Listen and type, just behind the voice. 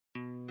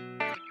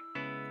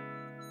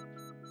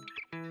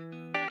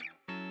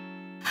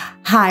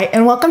Hi,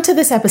 and welcome to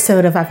this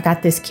episode of I've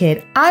Got This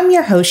Kid. I'm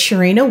your host,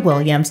 Sharina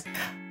Williams,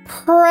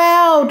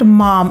 proud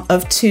mom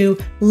of 2,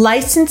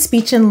 licensed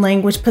speech and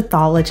language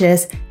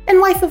pathologist,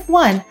 and wife of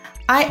 1.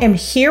 I am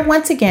here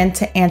once again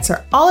to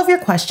answer all of your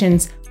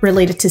questions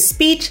related to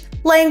speech,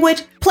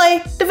 language,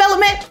 play,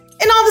 development,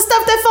 and all the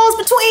stuff that falls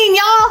between,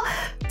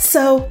 y'all.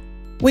 So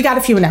we got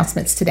a few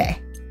announcements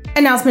today.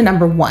 Announcement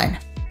number 1.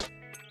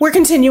 We're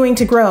continuing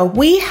to grow.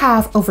 We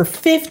have over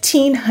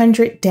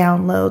 1,500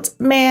 downloads.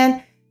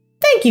 Man,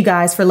 thank you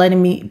guys for letting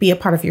me be a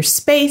part of your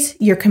space,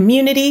 your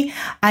community.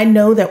 I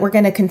know that we're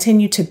going to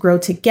continue to grow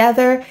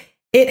together.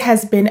 It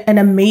has been an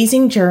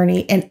amazing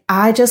journey, and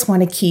I just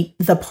want to keep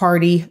the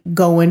party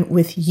going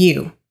with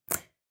you.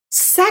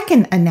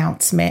 Second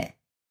announcement.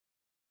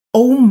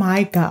 Oh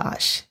my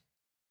gosh.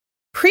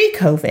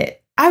 Pre-COVID,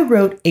 I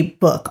wrote a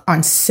book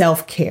on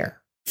self-care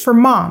for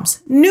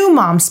moms, new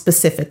moms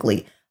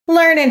specifically.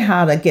 Learning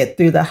how to get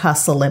through the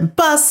hustle and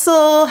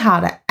bustle,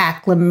 how to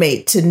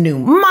acclimate to new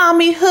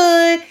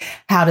mommyhood,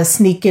 how to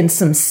sneak in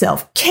some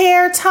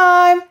self-care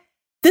time.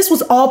 This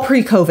was all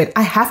pre-COVID.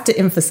 I have to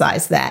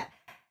emphasize that.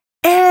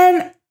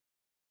 And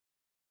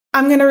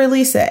I'm going to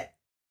release it.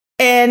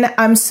 And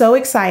I'm so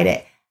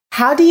excited.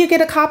 How do you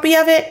get a copy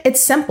of it?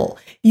 It's simple.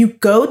 You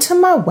go to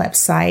my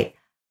website,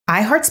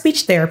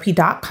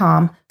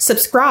 iHeartSpeechTherapy.com,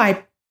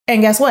 subscribe,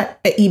 and guess what?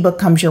 An ebook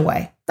comes your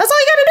way. That's all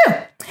you got to do.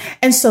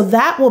 And so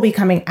that will be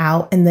coming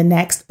out in the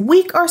next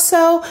week or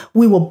so.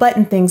 We will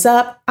button things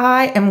up.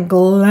 I am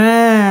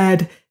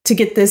glad to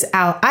get this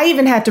out. I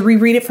even had to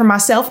reread it for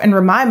myself and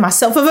remind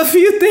myself of a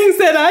few things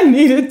that I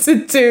needed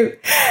to do.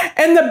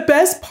 And the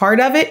best part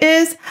of it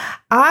is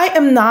I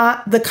am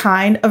not the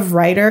kind of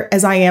writer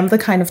as I am the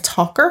kind of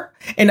talker.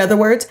 In other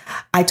words,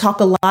 I talk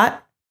a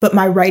lot, but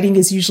my writing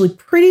is usually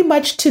pretty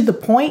much to the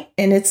point,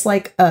 and it's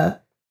like a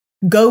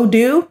go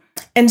do.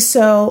 And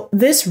so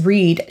this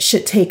read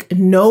should take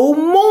no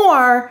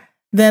more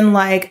than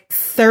like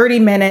 30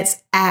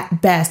 minutes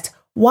at best.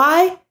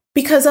 Why?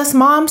 Because us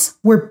moms,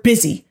 we're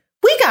busy.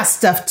 We got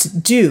stuff to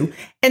do.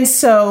 And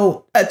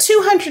so a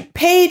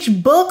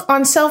 200-page book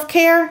on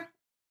self-care,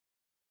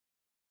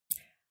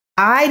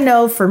 I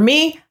know for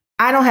me,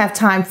 I don't have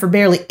time for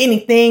barely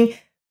anything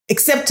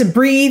except to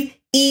breathe,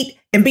 eat,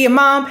 and be a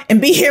mom and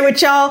be here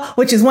with y'all,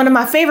 which is one of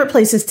my favorite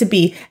places to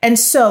be. And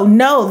so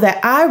know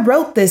that I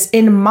wrote this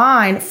in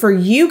mind for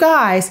you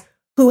guys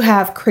who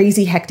have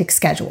crazy, hectic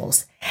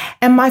schedules.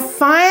 And my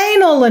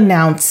final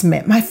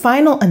announcement,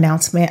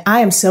 I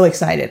am so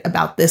excited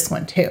about this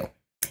one too.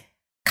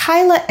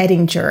 Kyla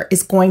Ettinger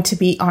is going to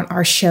be on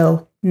our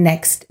show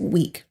next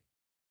week.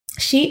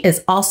 She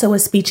is also a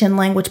speech and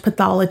language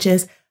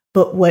pathologist,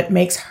 but what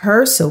makes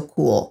her so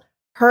cool,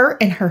 her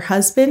and her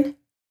husband,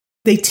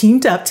 they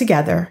teamed up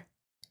together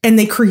and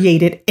they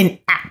created an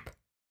app.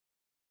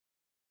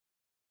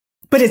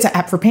 But it's an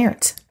app for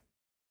parents.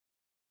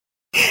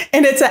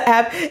 And it's an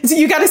app. So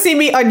you got to see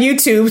me on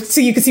YouTube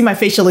so you can see my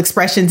facial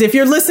expressions. If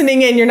you're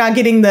listening in, you're not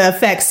getting the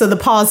effects. So the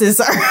pauses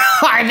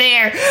are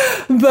there.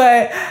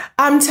 But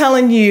I'm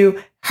telling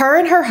you, her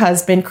and her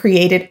husband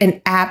created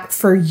an app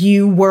for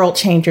you world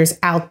changers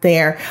out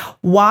there.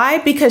 Why?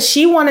 Because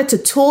she wanted to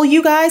tool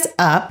you guys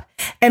up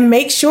and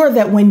make sure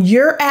that when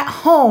you're at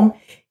home,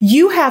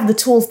 you have the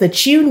tools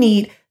that you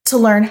need to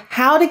learn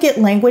how to get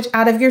language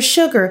out of your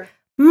sugar.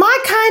 My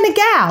kind of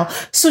gal.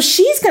 So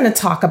she's going to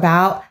talk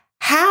about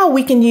how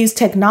we can use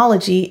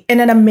technology in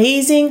an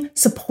amazing,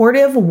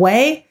 supportive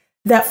way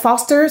that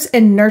fosters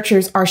and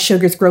nurtures our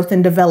sugar's growth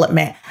and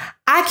development.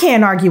 I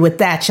can't argue with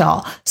that,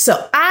 y'all.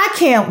 So I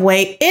can't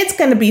wait. It's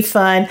going to be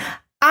fun.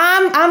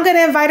 I'm going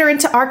to invite her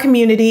into our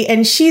community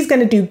and she's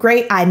going to do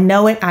great. I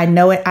know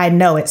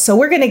it. So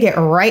we're going to get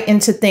right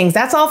into things.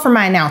 That's all for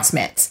my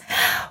announcements.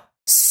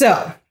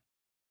 So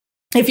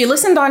if you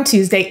listened on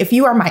Tuesday, if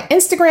you are my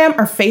Instagram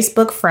or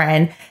Facebook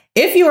friend,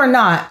 if you are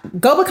not,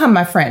 go become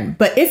my friend.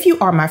 But if you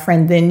are my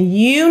friend, then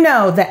you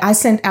know that I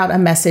sent out a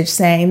message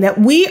saying that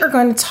we are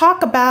going to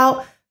talk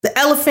about the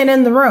elephant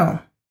in the room.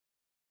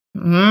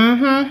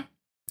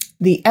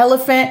 The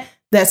elephant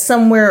that's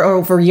somewhere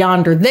over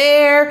yonder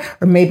there,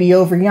 or maybe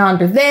over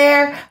yonder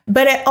there.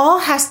 But it all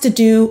has to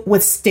do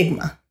with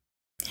stigma.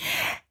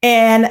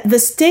 And the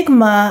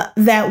stigma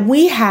that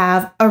we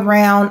have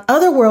around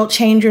other world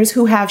changers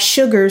who have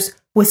sugars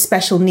with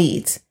special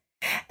needs.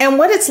 And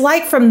what it's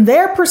like from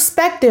their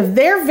perspective,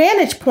 their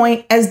vantage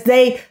point as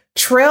they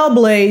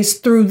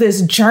trailblaze through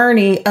this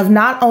journey of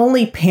not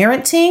only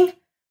parenting,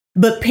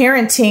 but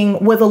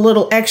parenting with a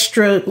little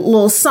extra,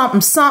 little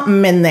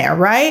something in there,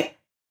 right?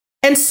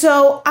 And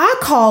so I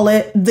call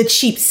it the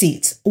cheap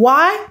seats.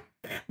 Why?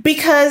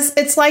 Because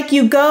it's like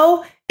you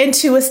go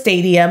into a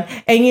stadium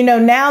and, you know,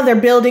 now they're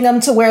building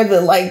them to where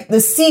the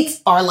seats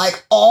are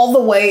like all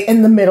the way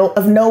in the middle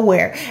of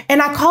nowhere.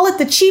 And I call it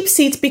the cheap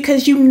seats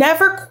because you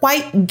never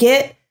quite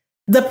get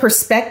the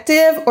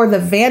perspective or the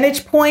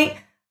vantage point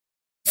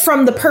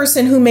from the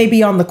person who may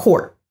be on the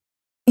court.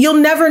 You'll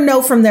never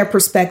know from their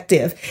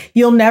perspective.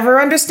 You'll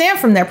never understand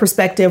from their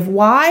perspective.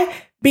 Why?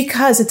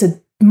 Because it's a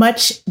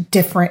much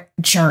different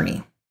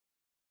journey.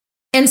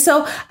 And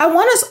so I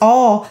want us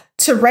all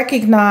to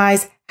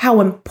recognize how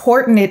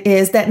important it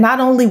is that not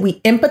only we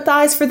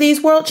empathize for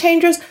these world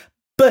changers,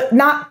 but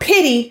not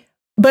pity,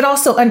 but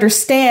also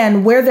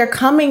understand where they're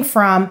coming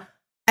from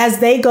as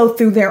they go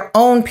through their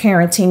own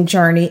parenting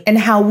journey, and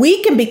how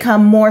we can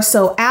become more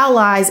so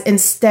allies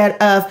instead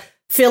of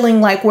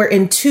feeling like we're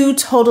in two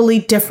totally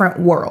different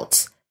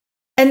worlds.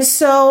 And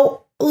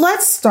so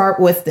let's start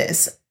with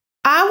this.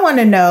 I want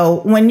to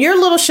know, when your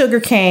little sugar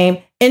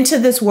came into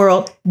this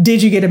world,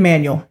 did you get a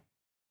manual?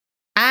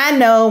 I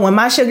know when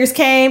my sugars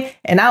came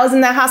and I was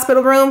in that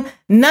hospital room,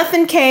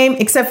 nothing came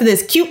except for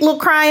this cute little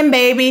crying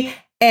baby.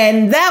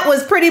 And that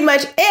was pretty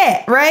much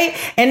it, right?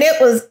 And it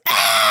was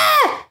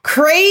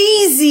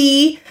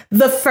crazy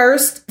the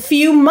first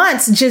few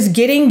months, just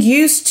getting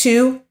used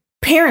to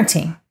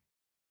parenting,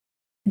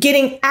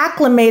 getting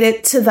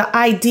acclimated to the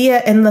idea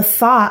and the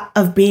thought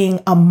of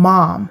being a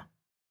mom,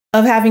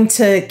 of having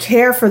to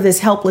care for this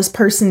helpless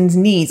person's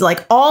needs.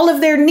 Like, all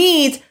of their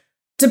needs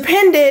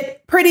depended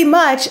pretty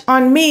much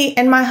on me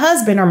and my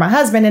husband, or my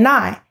husband and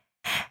I.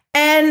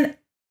 And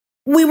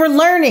we were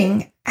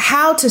learning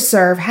how to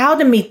serve, how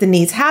to meet the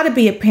needs, how to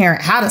be a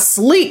parent, how to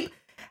sleep,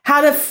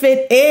 how to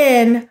fit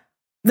in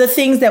the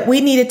things that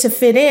we needed to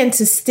fit in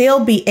to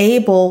still be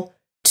able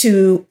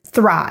to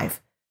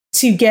thrive,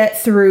 to get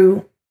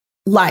through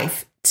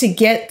life, to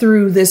get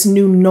through this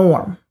new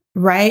norm,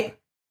 right?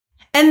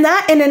 And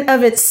that in and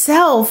of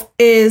itself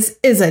is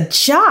a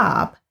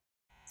job.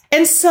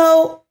 And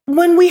so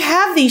when we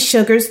have these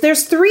sugars,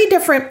 there's 3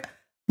 different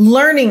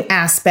learning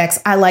aspects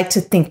I like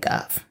to think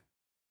of.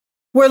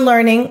 We're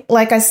learning,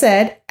 like I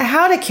said,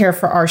 how to care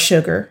for our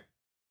sugar.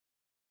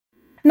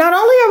 Not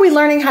only are we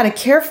learning how to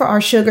care for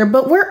our sugar,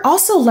 but we're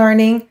also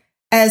learning,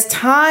 as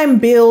time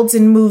builds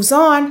and moves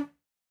on,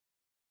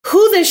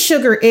 who this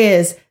sugar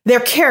is, their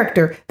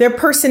character, their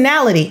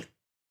personality,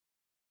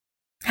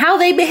 how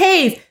they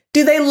behave.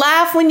 Do they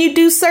laugh when you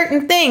do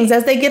certain things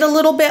as they get a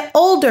little bit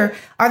older?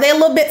 Are they a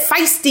little bit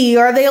feisty?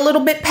 Or are they a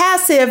little bit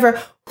passive? Or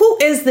who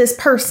is this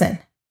person?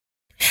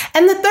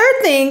 And the third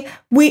thing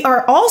we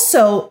are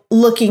also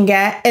looking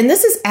at, and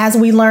this is as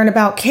we learn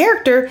about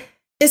character,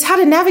 is how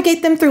to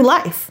navigate them through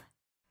life.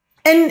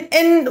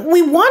 And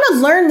we want to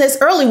learn this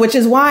early, which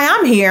is why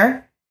I'm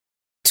here,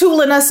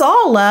 tooling us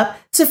all up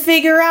to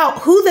figure out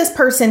who this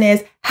person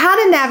is, how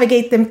to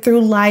navigate them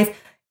through life,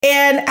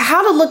 and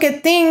how to look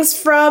at things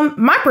from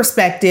my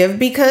perspective.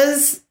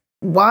 Because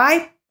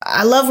why?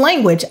 I love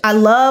language. I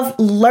love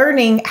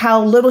learning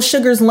how little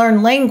sugars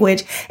learn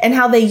language and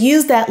how they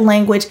use that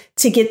language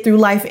to get through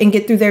life and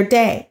get through their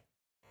day.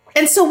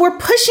 And so we're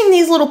pushing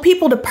these little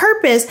people to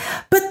purpose,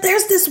 but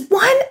there's this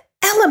one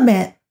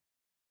element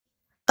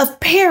of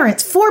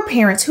parents, for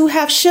parents who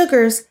have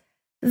sugars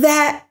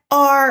that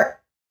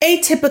are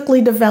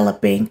atypically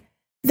developing,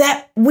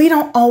 that we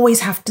don't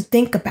always have to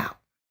think about.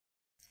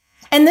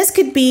 And this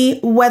could be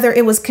whether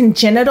it was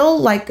congenital,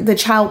 like the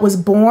child was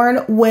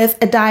born with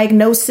a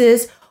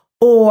diagnosis,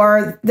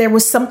 or there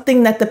was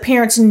something that the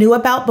parents knew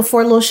about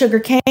before little sugar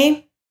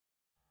came.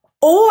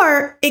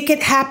 Or it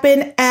could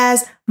happen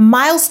as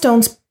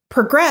milestones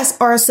progress,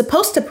 or are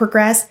supposed to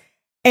progress,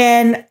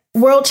 and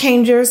world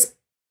changers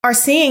are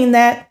seeing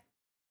that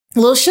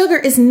little sugar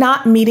is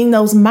not meeting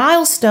those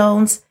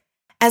milestones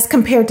as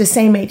compared to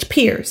same age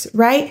peers,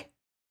 right?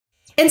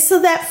 And so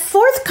that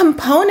fourth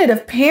component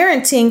of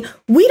parenting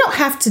we don't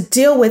have to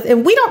deal with,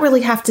 and we don't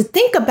really have to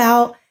think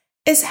about,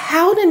 is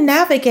how to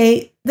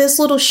navigate this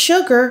little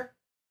sugar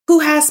who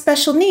has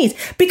special needs.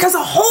 Because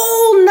a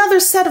whole nother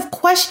set of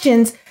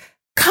questions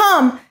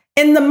come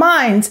in the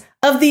minds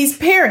of these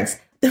parents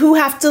who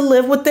have to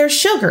live with their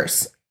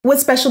sugars with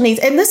special needs.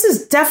 And this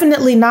is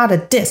definitely not a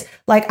diss.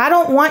 Like, I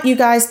don't want you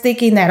guys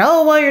thinking that,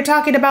 oh, well, you're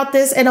talking about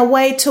this in a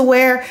way to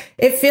where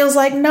it feels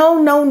like,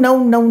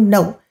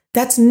 no.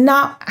 That's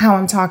not how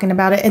I'm talking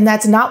about it. And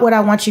that's not what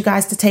I want you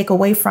guys to take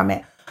away from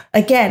it.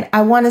 Again,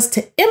 I want us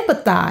to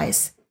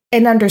empathize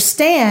and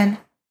understand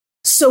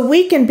so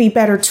we can be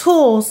better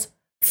tools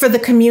for the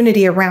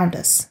community around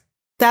us.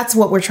 That's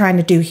what we're trying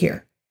to do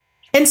here.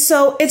 And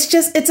so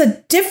it's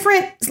a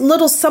different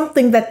little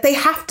something that they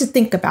have to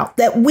think about,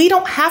 that we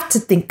don't have to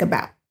think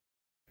about.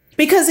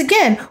 Because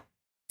again,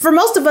 for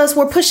most of us,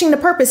 we're pushing the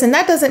purpose. And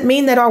that doesn't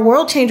mean that our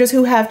world changers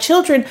who have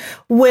children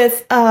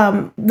with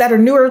that are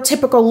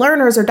neurotypical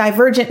learners or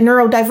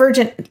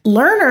neurodivergent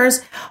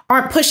learners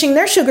aren't pushing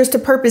their sugars to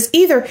purpose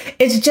either.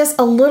 It's just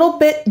a little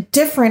bit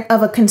different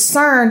of a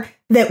concern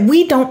that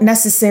we don't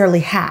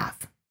necessarily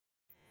have.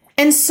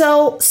 And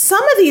so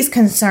some of these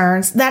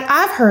concerns that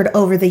I've heard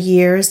over the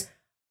years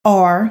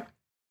are,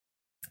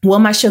 will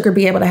my sugar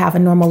be able to have a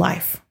normal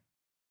life?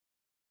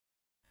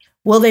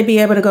 Will they be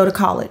able to go to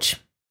college?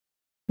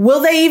 Will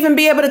they even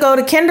be able to go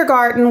to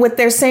kindergarten with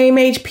their same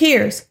age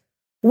peers?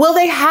 Will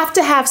they have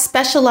to have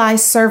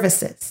specialized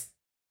services?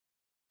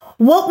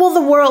 What will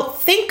the world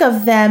think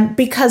of them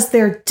because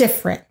they're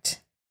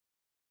different?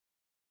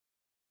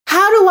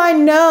 How do I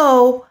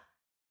know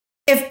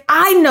if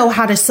I know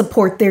how to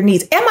support their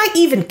needs? Am I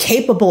even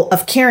capable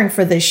of caring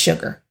for this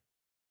sugar?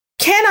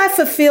 Can I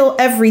fulfill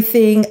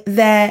everything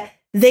that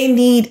they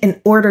need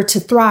in order to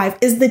thrive?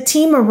 Is the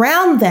team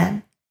around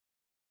them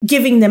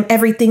giving them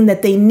everything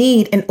that they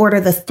need in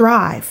order to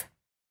thrive?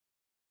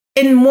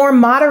 In more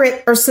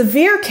moderate or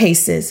severe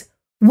cases,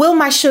 will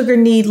my sugar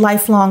need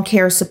lifelong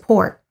care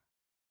support?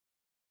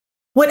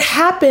 What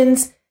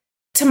happens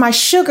to my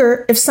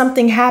sugar if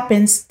something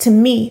happens to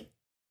me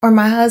or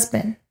my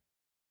husband,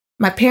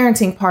 my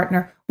parenting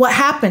partner? What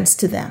happens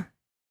to them,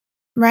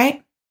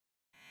 right?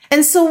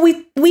 And so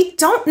we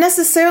don't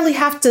necessarily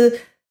have to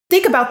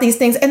think about these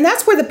things. And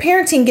that's where the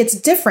parenting gets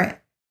different.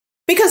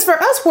 Because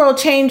for us world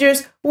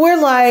changers,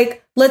 we're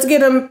like, let's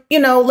get them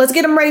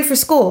ready for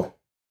school.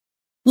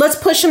 Let's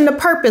push them to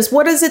purpose.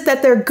 What is it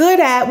that they're good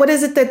at? What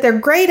is it that they're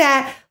great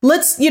at?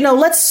 Let's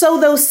sow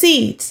those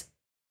seeds.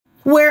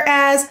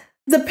 Whereas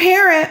the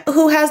parent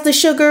who has the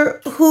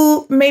sugar,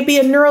 who may be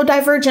a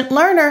neurodivergent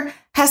learner,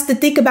 has to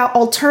think about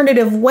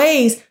alternative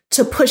ways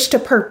to push to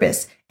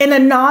purpose in a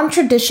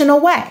non-traditional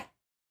way.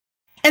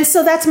 And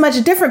so that's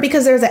much different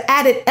because there's an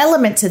added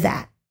element to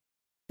that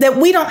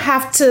we don't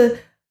have to,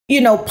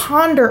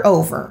 ponder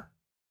over.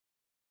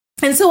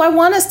 And so I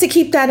want us to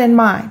keep that in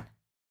mind.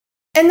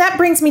 And that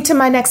brings me to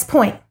my next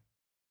point.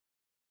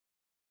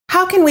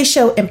 How can we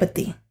show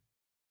empathy?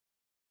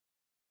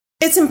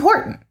 It's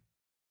important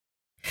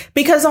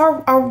because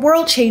our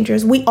world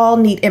changers, we all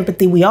need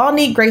empathy. We all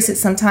need grace at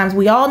sometimes.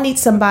 We all need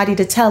somebody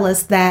to tell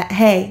us that,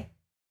 hey,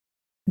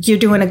 you're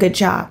doing a good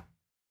job.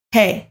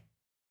 Hey,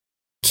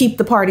 keep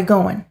the party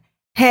going.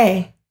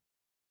 Hey,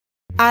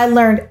 I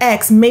learned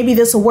X. Maybe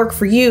this will work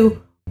for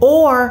you.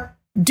 Or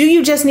do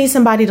you just need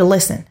somebody to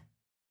listen?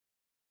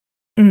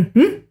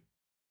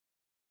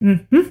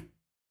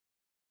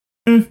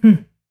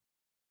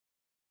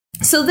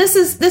 So this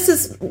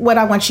is what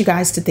I want you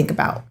guys to think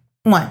about.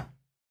 1,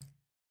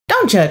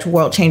 don't judge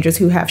world changers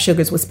who have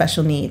sugars with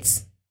special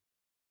needs.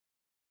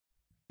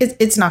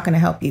 It's not going to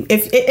help you.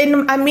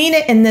 And I mean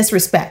it in this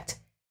respect.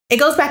 It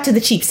goes back to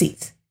the cheap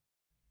seats.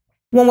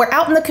 When we're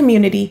out in the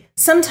community,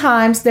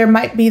 sometimes there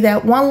might be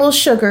that one little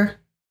sugar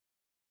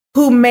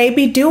who may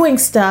be doing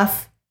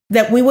stuff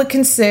that we would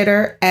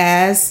consider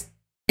as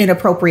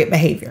inappropriate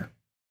behavior.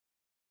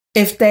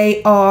 If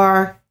they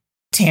are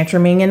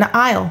tantruming in the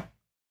aisle,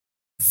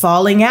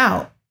 falling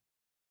out,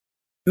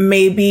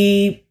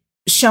 maybe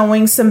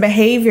showing some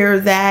behavior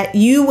that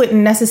you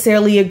wouldn't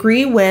necessarily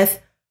agree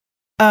with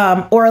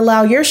or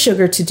allow your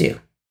sugar to do.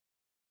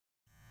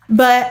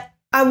 But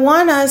I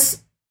want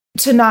us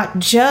to not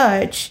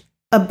judge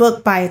a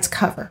book by its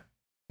cover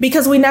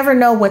because we never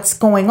know what's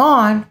going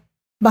on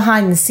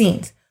behind the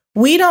scenes.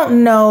 We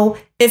don't know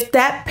if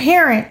that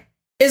parent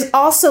is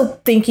also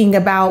thinking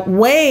about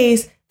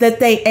ways that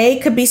they, A,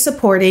 could be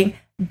supporting,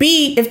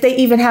 B, if they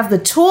even have the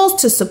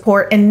tools to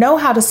support and know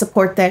how to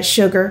support that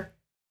sugar,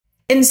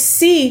 and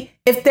C,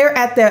 if they're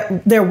at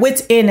their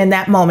wits' end in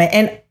that moment.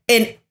 And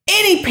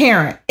any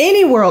parent,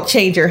 any world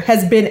changer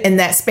has been in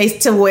that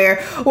space to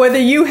where whether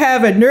you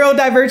have a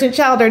neurodivergent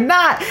child or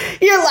not,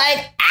 you're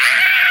like,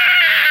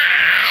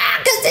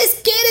 because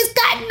this kid is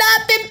cutting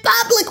up in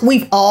public.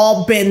 We've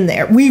all been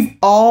there. We've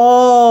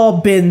all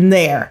been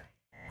there.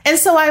 And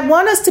so I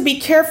want us to be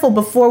careful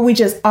before we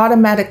just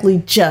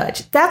automatically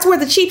judge. That's where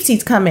the cheap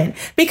seats come in.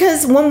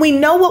 Because when we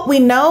know what we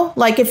know,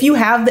 like if you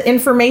have the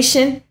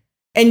information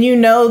and you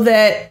know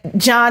that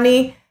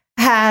Johnny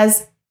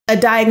has a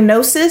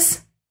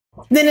diagnosis,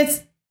 then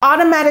it's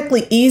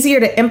automatically easier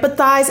to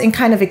empathize and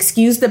kind of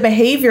excuse the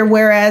behavior.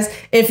 Whereas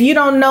if you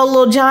don't know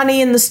little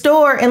Johnny in the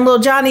store and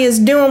little Johnny is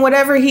doing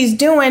whatever he's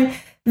doing,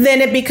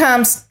 then it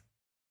becomes,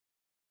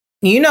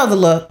 the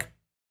look,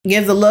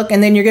 give the look,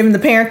 and then you're giving the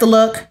parent the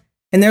look.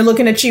 And they're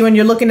looking at you and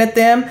you're looking at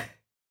them.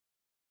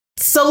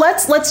 So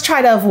let's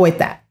try to avoid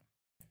that.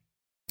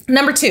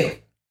 Number 2,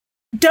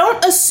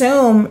 don't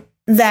assume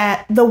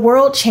that the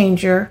world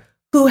changer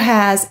who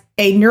has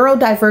a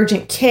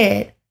neurodivergent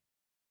kid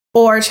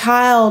or a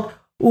child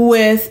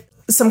with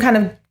some kind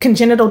of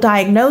congenital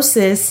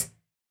diagnosis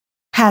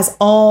has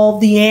all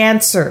the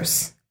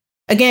answers.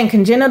 Again,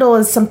 congenital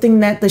is something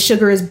that the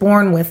sugar is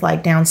born with,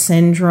 like Down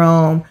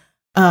syndrome,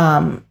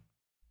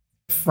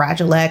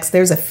 Fragile X.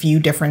 There's a few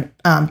different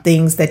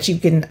things that you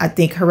can, I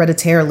think,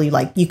 hereditarily,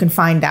 like you can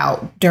find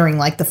out during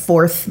like the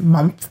 4th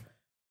month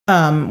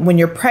when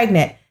you're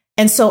pregnant.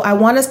 And so I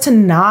want us to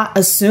not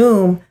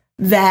assume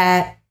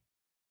that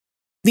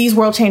these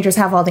world changers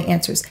have all the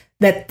answers,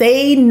 that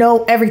they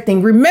know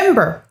everything.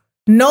 Remember,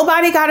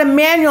 nobody got a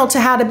manual to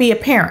how to be a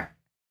parent.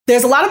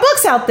 There's a lot of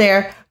books out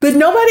there, but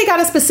nobody got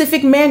a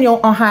specific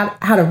manual on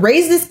how to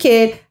raise this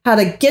kid, how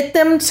to get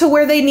them to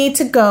where they need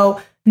to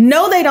go.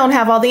 No, they don't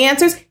have all the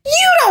answers.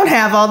 You don't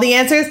have all the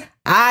answers.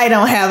 I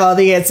don't have all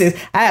the answers.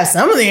 I have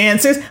some of the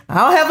answers. I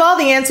don't have all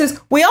the answers.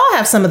 We all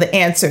have some of the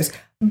answers,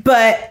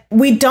 but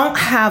we don't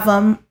have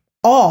them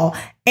all.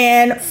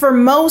 And for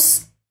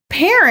most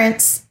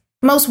parents,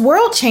 most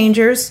world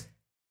changers,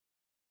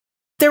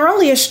 they're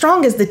only as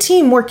strong as the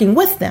team working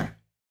with them.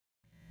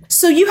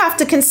 So you have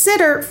to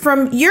consider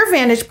from your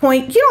vantage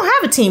point, you don't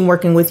have a team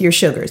working with your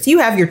sugars. You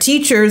have your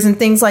teachers and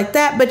things like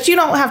that, but you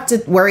don't have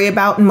to worry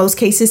about, in most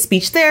cases,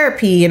 speech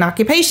therapy and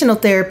occupational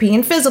therapy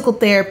and physical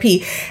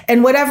therapy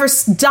and whatever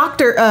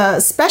doctor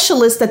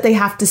specialist that they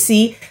have to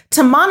see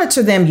to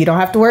monitor them. You don't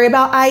have to worry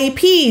about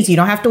IEPs. You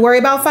don't have to worry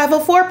about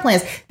 504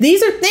 plans.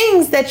 These are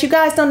things that you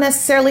guys don't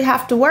necessarily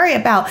have to worry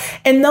about.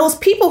 And those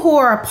people who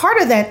are a part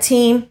of that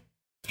team,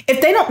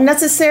 if they don't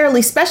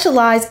necessarily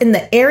specialize in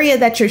the area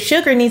that your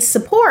sugar needs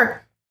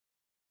support,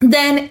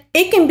 then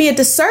it can be a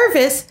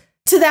disservice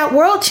to that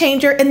world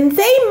changer, and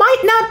they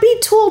might not be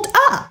tooled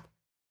up.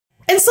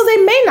 And so they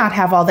may not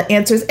have all the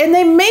answers, and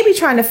they may be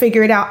trying to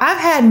figure it out. I've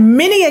had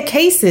many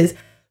cases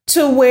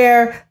to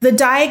where the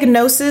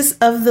diagnosis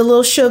of the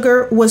little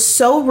sugar was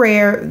so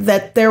rare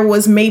that there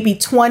was maybe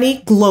 20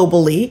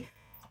 globally,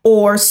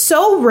 or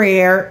so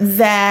rare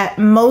that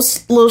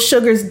most little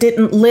sugars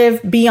didn't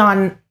live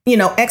beyond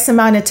X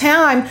amount of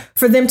time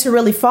for them to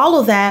really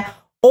follow that.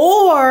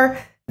 Or,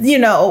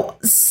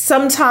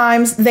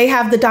 sometimes they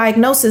have the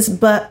diagnosis,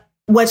 but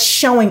what's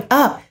showing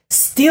up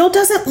still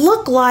doesn't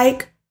look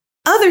like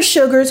other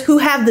sugars who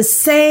have the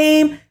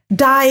same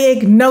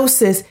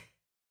diagnosis.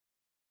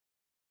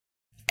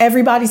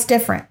 Everybody's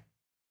different.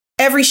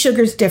 Every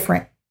sugar's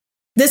different.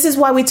 This is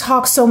why we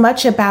talk so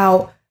much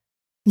about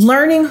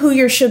learning who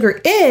your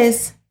sugar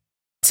is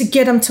to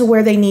get them to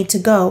where they need to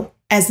go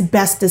as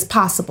best as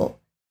possible.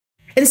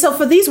 And so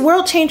for these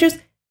world changers,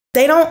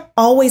 they don't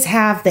always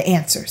have the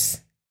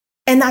answers.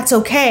 And that's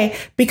okay,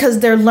 because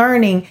they're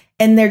learning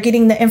and they're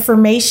getting the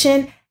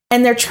information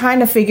and they're trying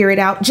to figure it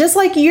out, just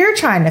like you're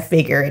trying to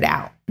figure it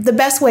out the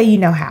best way you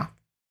know how.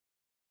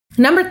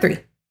 Number 3,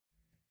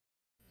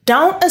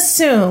 don't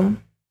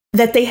assume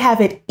that they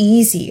have it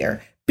easier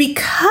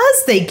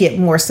because they get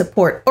more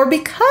support, or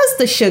because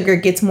the sugar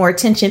gets more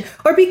attention,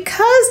 or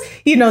because,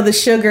 the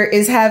sugar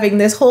is having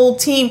this whole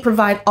team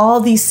provide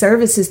all these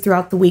services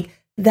throughout the week.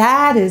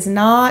 That is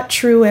not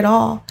true at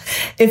all.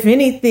 If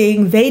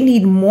anything, they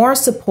need more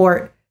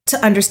support to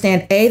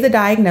understand A, the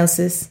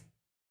diagnosis,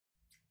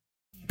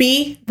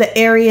 B, the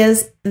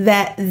areas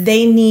that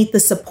they need the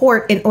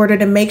support in order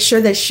to make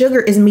sure that sugar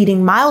is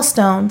meeting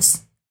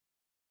milestones,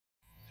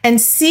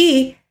 and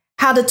C,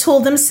 how to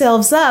tool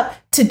themselves up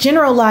to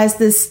generalize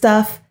this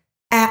stuff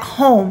at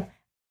home,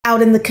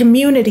 out in the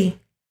community,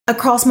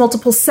 across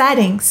multiple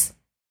settings.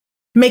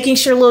 Making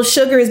sure little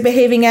sugar is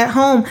behaving at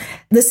home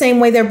the same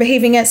way they're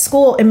behaving at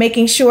school, and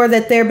making sure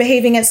that they're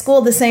behaving at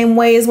school the same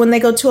way as when they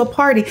go to a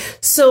party.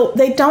 So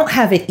they don't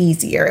have it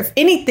easier. If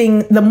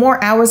anything, the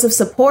more hours of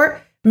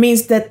support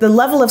means that the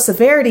level of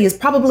severity is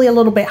probably a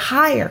little bit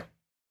higher.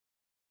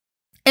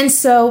 And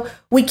so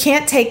we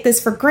can't take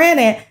this for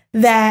granted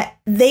that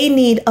they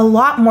need a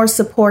lot more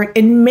support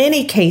in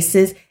many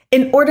cases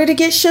in order to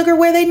get sugar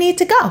where they need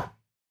to go.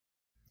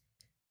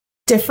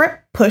 Different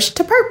push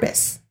to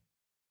purpose.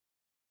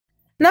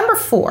 Number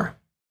 4,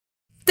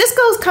 this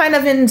goes kind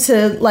of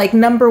into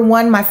number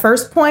 1, my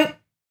first point,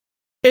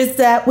 is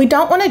that we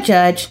don't want to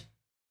judge,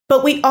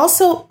 but we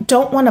also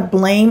don't want to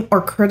blame or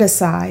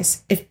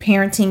criticize if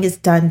parenting is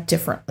done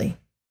differently.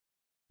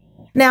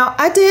 Now,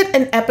 I did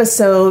an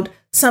episode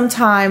some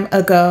time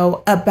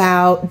ago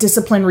about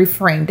discipline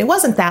reframed. It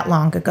wasn't that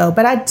long ago,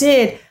 but I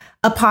did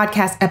a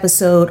podcast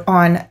episode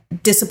on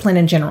discipline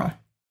in general.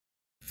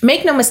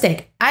 Make no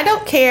mistake, I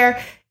don't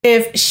care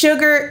if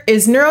sugar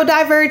is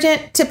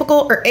neurodivergent,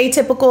 typical, or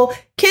atypical.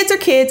 Kids are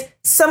kids.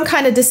 Some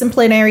kind of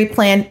disciplinary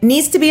plan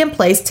needs to be in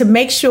place to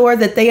make sure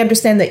that they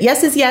understand that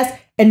yes is yes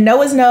and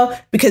no is no,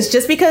 because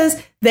just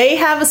because they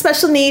have a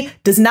special need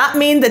does not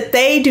mean that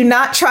they do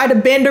not try to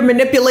bend or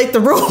manipulate the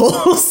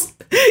rules.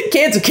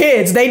 Kids are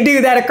kids. They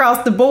do that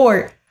across the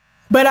board.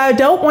 But I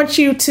don't want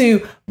you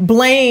to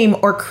blame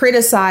or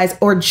criticize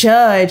or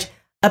judge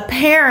a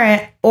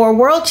parent or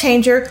world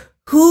changer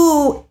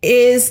who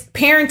is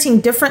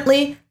parenting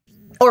differently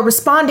or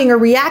responding or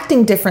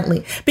reacting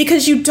differently,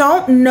 because you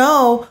don't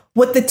know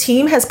what the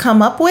team has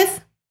come up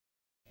with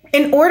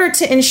in order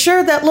to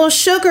ensure that little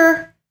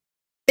sugar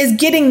is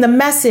getting the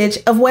message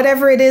of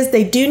whatever it is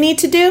they do need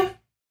to do,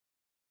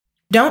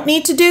 don't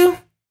need to do,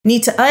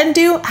 need to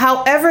undo,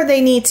 however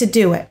they need to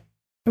do it,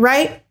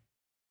 right?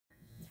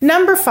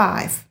 Number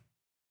 5,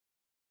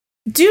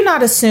 do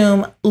not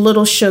assume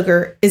little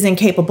sugar is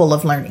incapable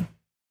of learning.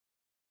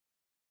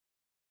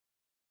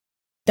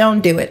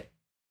 Don't do it.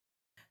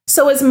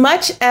 So as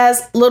much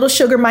as little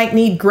sugar might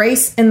need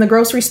grace in the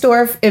grocery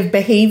store if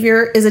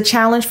behavior is a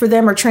challenge for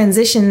them, or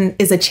transition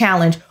is a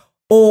challenge,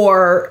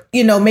 or,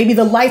 maybe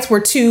the lights were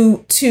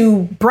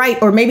too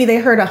bright, or maybe they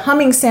heard a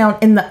humming sound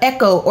in the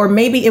echo, or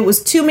maybe it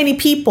was too many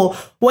people,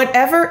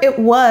 whatever it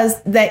was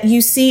that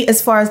you see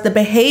as far as the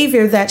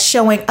behavior that's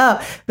showing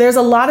up, there's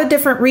a lot of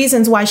different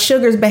reasons why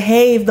sugars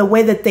behave the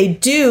way that they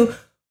do,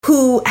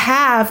 who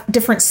have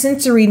different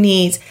sensory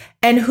needs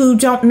and who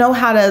don't know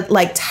how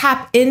to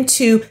tap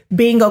into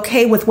being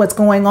okay with what's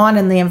going on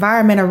in the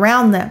environment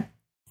around them.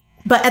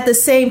 But at the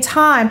same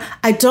time,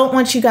 I don't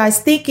want you guys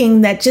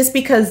thinking that just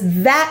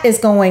because that is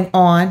going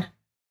on,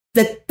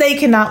 that they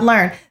cannot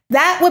learn.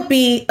 That would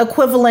be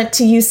equivalent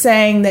to you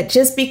saying that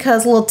just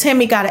because little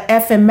Timmy got an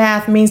F in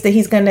math means that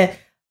he's going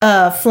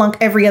to flunk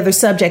every other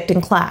subject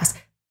in class.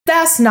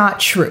 That's not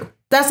true.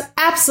 That's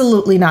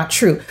absolutely not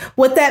true.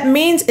 What that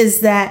means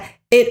is that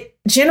it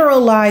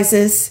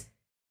generalizes,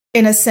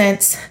 in a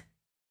sense,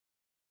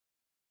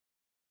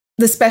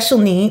 the special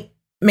need,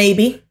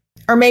 maybe,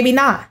 or maybe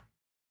not.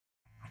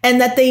 And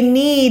that they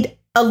need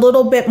a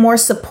little bit more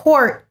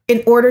support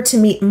in order to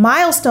meet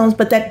milestones,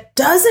 but that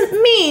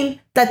doesn't mean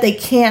that they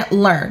can't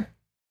learn.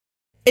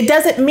 It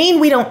doesn't mean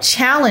we don't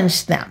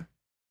challenge them.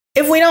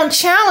 If we don't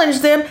challenge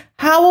them,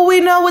 how will we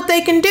know what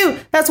they can do?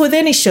 That's with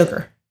any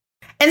sugar.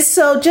 And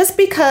so just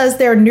because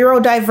they're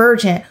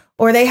neurodivergent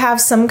or they have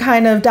some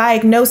kind of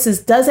diagnosis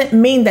doesn't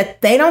mean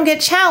that they don't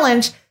get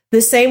challenged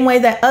the same way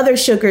that other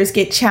sugars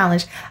get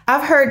challenged.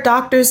 I've heard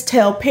doctors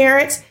tell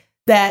parents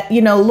that,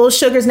 little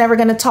sugar's never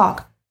going to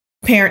talk.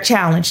 Parent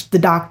challenged the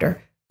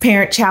doctor.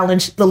 Parent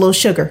challenged the little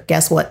sugar.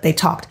 Guess what? They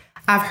talked.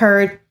 I've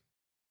heard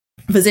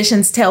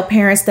physicians tell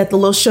parents that the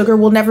little sugar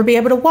will never be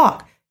able to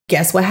walk.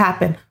 Guess what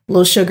happened?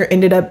 Little sugar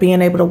ended up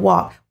being able to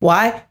walk.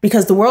 Why?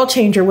 Because the world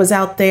changer was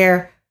out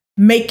there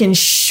making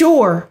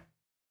sure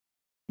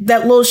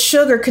that little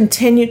sugar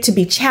continued to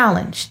be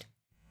challenged.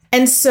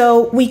 And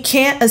so we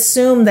can't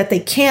assume that they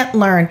can't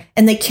learn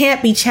and they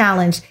can't be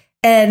challenged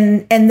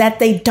and that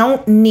they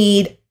don't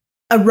need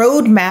a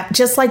roadmap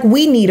just like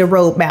we need a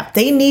roadmap.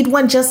 They need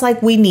one just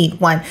like we need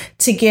one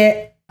to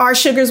get our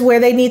sugars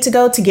where they need to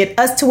go, to get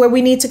us to where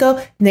we need to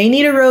go. They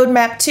need a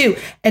roadmap too.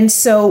 And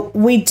so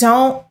we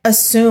don't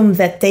assume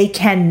that they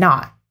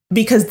cannot,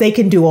 because they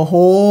can do a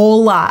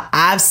whole lot.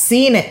 I've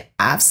seen it.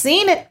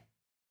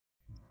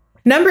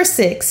 Number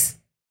 6,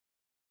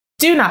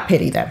 do not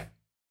pity them.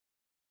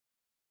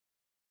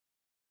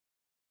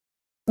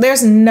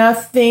 There's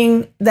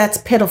nothing that's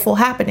pitiful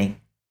happening.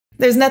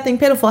 There's nothing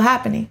pitiful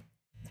happening.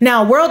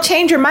 Now, world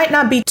changer might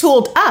not be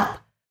tooled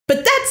up,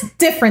 but that's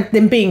different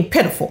than being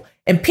pitiful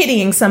and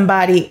pitying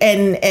somebody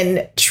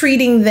and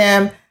treating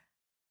them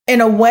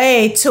in a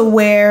way to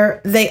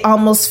where they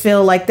almost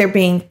feel like they're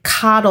being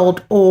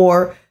coddled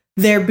or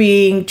they're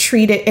being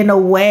treated in a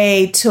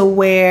way to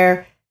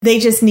where they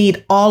just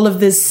need all of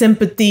this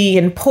sympathy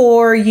and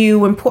poor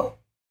you and poor.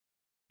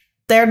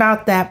 They're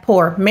not that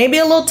poor. Maybe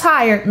a little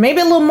tired,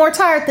 maybe a little more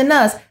tired than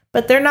us,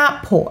 but they're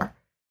not poor.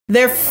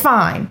 They're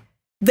fine.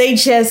 They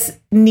just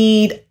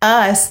need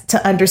us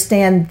to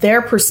understand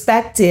their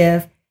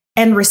perspective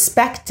and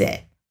respect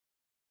it.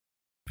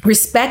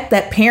 Respect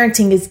that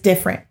parenting is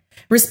different.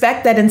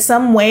 Respect that in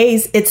some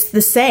ways it's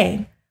the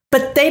same,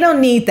 but they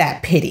don't need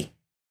that pity.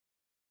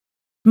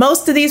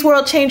 Most of these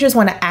world changers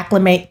want to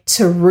acclimate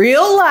to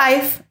real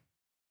life,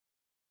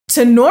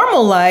 to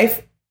normal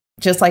life,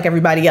 just like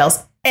everybody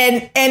else.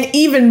 And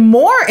even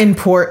more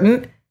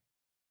important,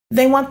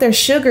 they want their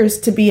sugars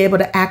to be able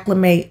to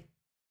acclimate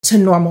to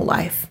normal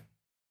life,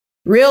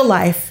 real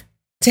life,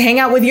 to hang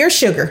out with your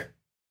sugar,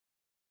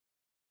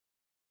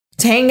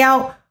 to hang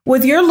out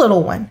with your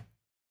little one,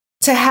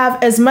 to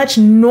have as much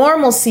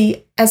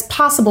normalcy as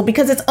possible.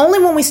 Because it's only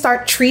when we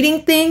start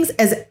treating things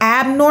as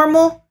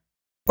abnormal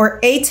or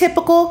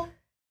atypical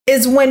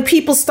is when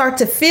people start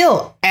to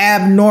feel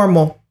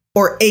abnormal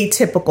or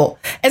atypical.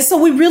 And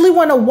so we really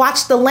want to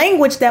watch the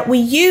language that we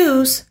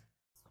use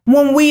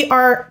when we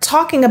are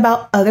talking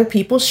about other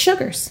people's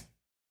sugars.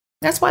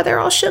 That's why they're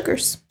all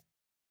sugars.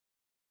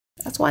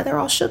 That's why they're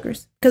all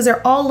sugars, because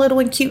they're all little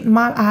and cute in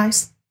my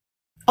eyes.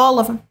 All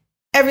of them.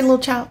 Every little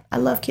child. I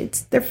love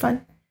kids. They're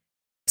fun.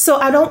 So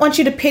I don't want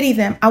you to pity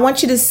them. I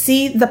want you to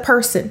see the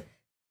person,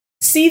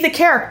 see the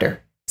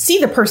character, see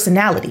the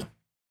personality.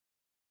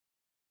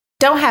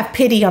 Don't have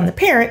pity on the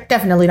parent.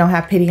 Definitely don't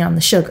have pity on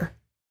the sugar.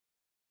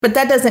 But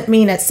that doesn't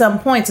mean at some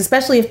points,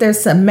 especially if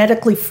there's a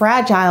medically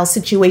fragile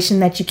situation,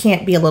 that you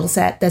can't be a little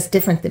sad. That's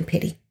different than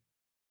pity.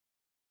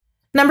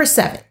 Number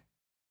 7,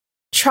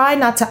 try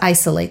not to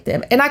isolate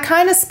them. And I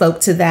kind of spoke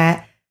to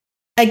that.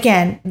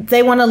 Again,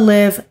 they want to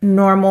live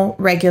normal,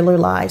 regular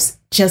lives,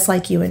 just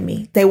like you and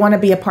me. They want to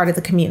be a part of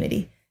the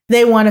community.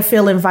 They want to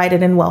feel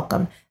invited and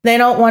welcome. They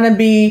don't want to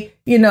be,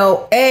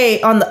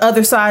 on the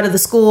other side of the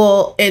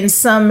school in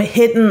some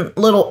hidden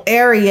little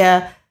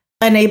area,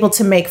 unable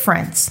to make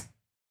friends.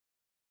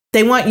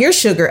 They want your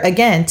sugar,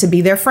 again, to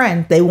be their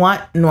friend. They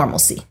want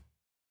normalcy.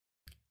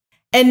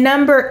 And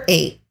number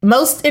 8,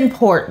 most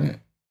important,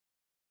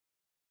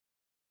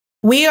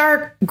 we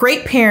are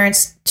great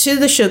parents to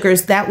the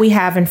sugars that we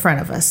have in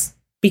front of us.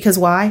 Because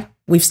why?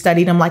 We've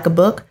studied them like a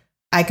book.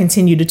 I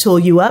continue to tool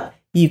you up.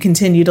 You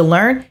continue to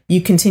learn.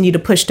 You continue to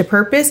push to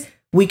purpose.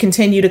 We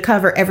continue to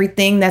cover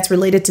everything that's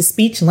related to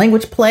speech,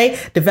 language, play,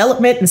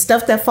 development, and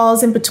stuff that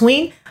falls in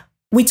between.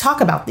 We talk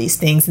about these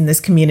things in this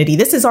community.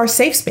 This is our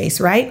safe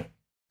space, right?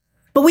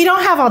 But we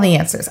don't have all the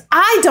answers.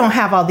 I don't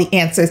have all the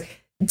answers.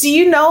 Do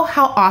you know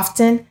how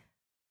often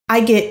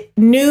I get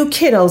new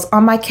kiddos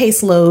on my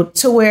caseload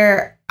to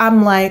where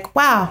I'm like,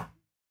 wow,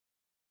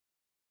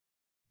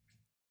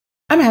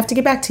 I'm gonna have to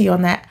get back to you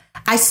on that.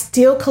 I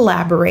still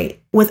collaborate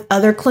with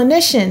other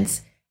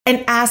clinicians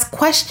and ask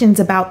questions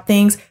about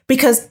things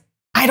because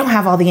I don't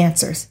have all the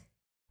answers.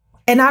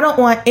 And I don't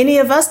want any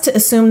of us to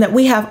assume that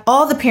we have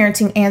all the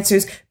parenting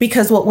answers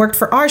because what worked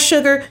for our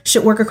sugar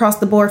should work across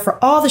the board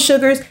for all the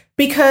sugars,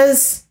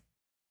 because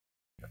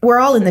we're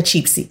all in the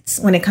cheap seats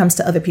when it comes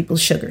to other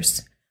people's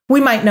sugars. We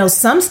might know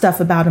some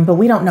stuff about them, but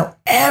we don't know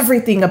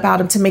everything about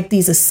them to make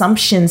these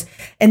assumptions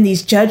and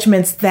these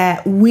judgments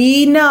that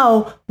we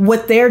know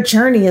what their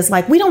journey is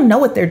like. We don't know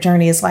what their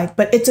journey is like,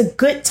 but it's a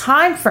good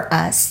time for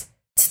us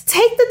to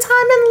take the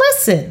time and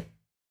listen.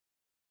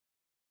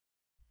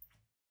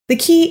 The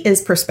key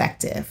is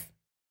perspective.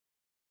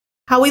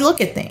 How we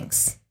look at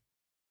things,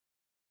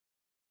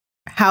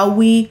 how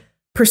we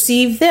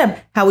perceive them,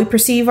 how we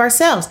perceive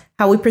ourselves,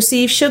 how we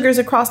perceive sugars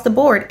across the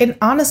board, and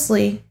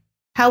honestly,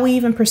 how we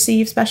even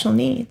perceive special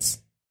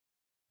needs,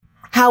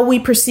 how we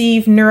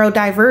perceive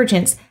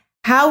neurodivergence,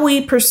 how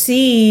we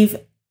perceive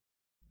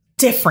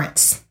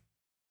difference,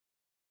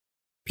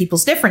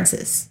 people's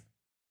differences.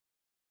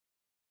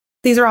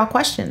 These are all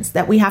questions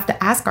that we have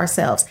to ask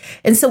ourselves.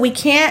 And so we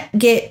can't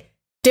get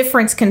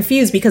difference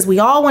confused because we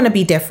all want to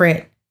be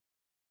different,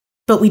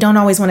 but we don't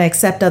always want to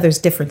accept others'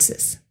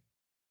 differences.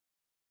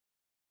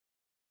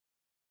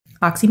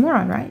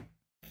 Oxymoron, right?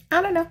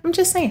 I don't know. I'm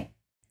just saying.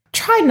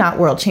 Try not,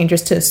 world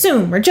changers, to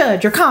assume or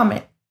judge or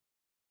comment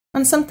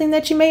on something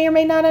that you may or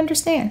may not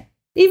understand.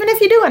 Even if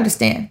you do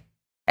understand,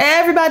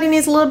 everybody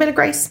needs a little bit of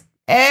grace.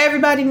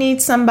 Everybody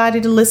needs somebody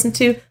to listen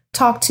to,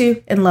 talk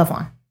to, and love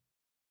on.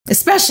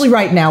 Especially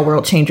right now,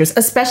 world changers,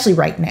 especially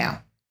right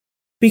now.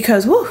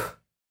 Because,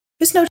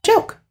 it's no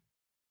joke.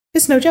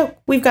 It's no joke.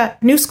 We've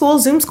got new school,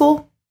 Zoom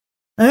school,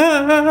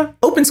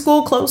 open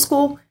school, closed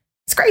school.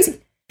 It's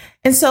crazy.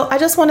 And so I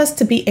just want us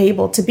to be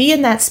able to be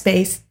in that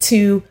space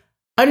to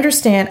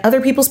understand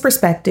other people's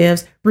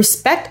perspectives,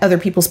 respect other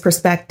people's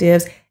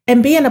perspectives,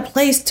 and be in a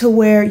place to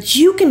where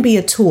you can be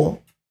a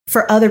tool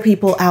for other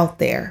people out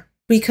there.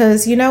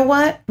 Because you know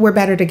what? We're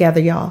better together,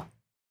 y'all.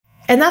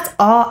 And that's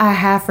all I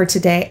have for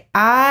today.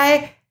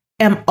 I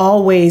am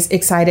always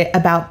excited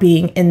about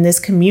being in this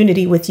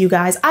community with you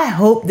guys. I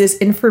hope this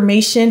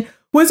information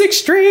was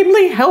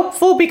extremely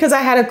helpful because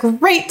I had a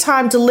great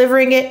time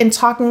delivering it and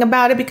talking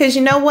about it, because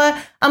you know what?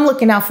 I'm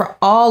looking out for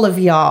all of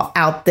y'all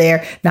out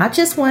there, not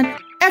just one,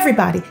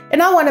 everybody.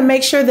 And I want to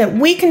make sure that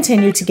we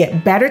continue to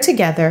get better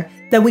together,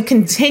 that we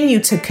continue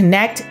to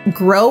connect,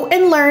 grow,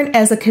 and learn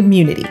as a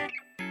community.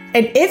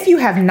 And if you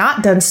have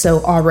not done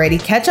so already,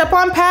 catch up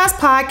on past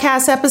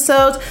podcast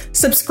episodes,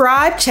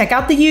 subscribe, check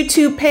out the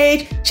YouTube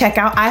page, check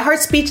out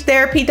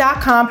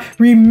iHeartSpeechTherapy.com.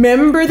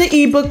 Remember, the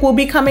ebook will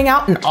be coming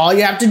out, and all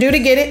you have to do to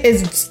get it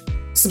is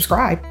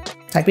subscribe.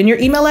 Type in your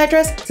email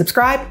address,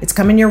 subscribe, it's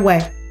coming your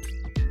way.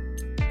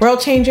 World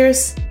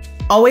changers,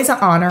 always an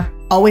honor,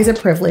 always a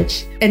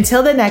privilege.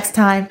 Until the next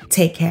time,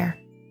 take care.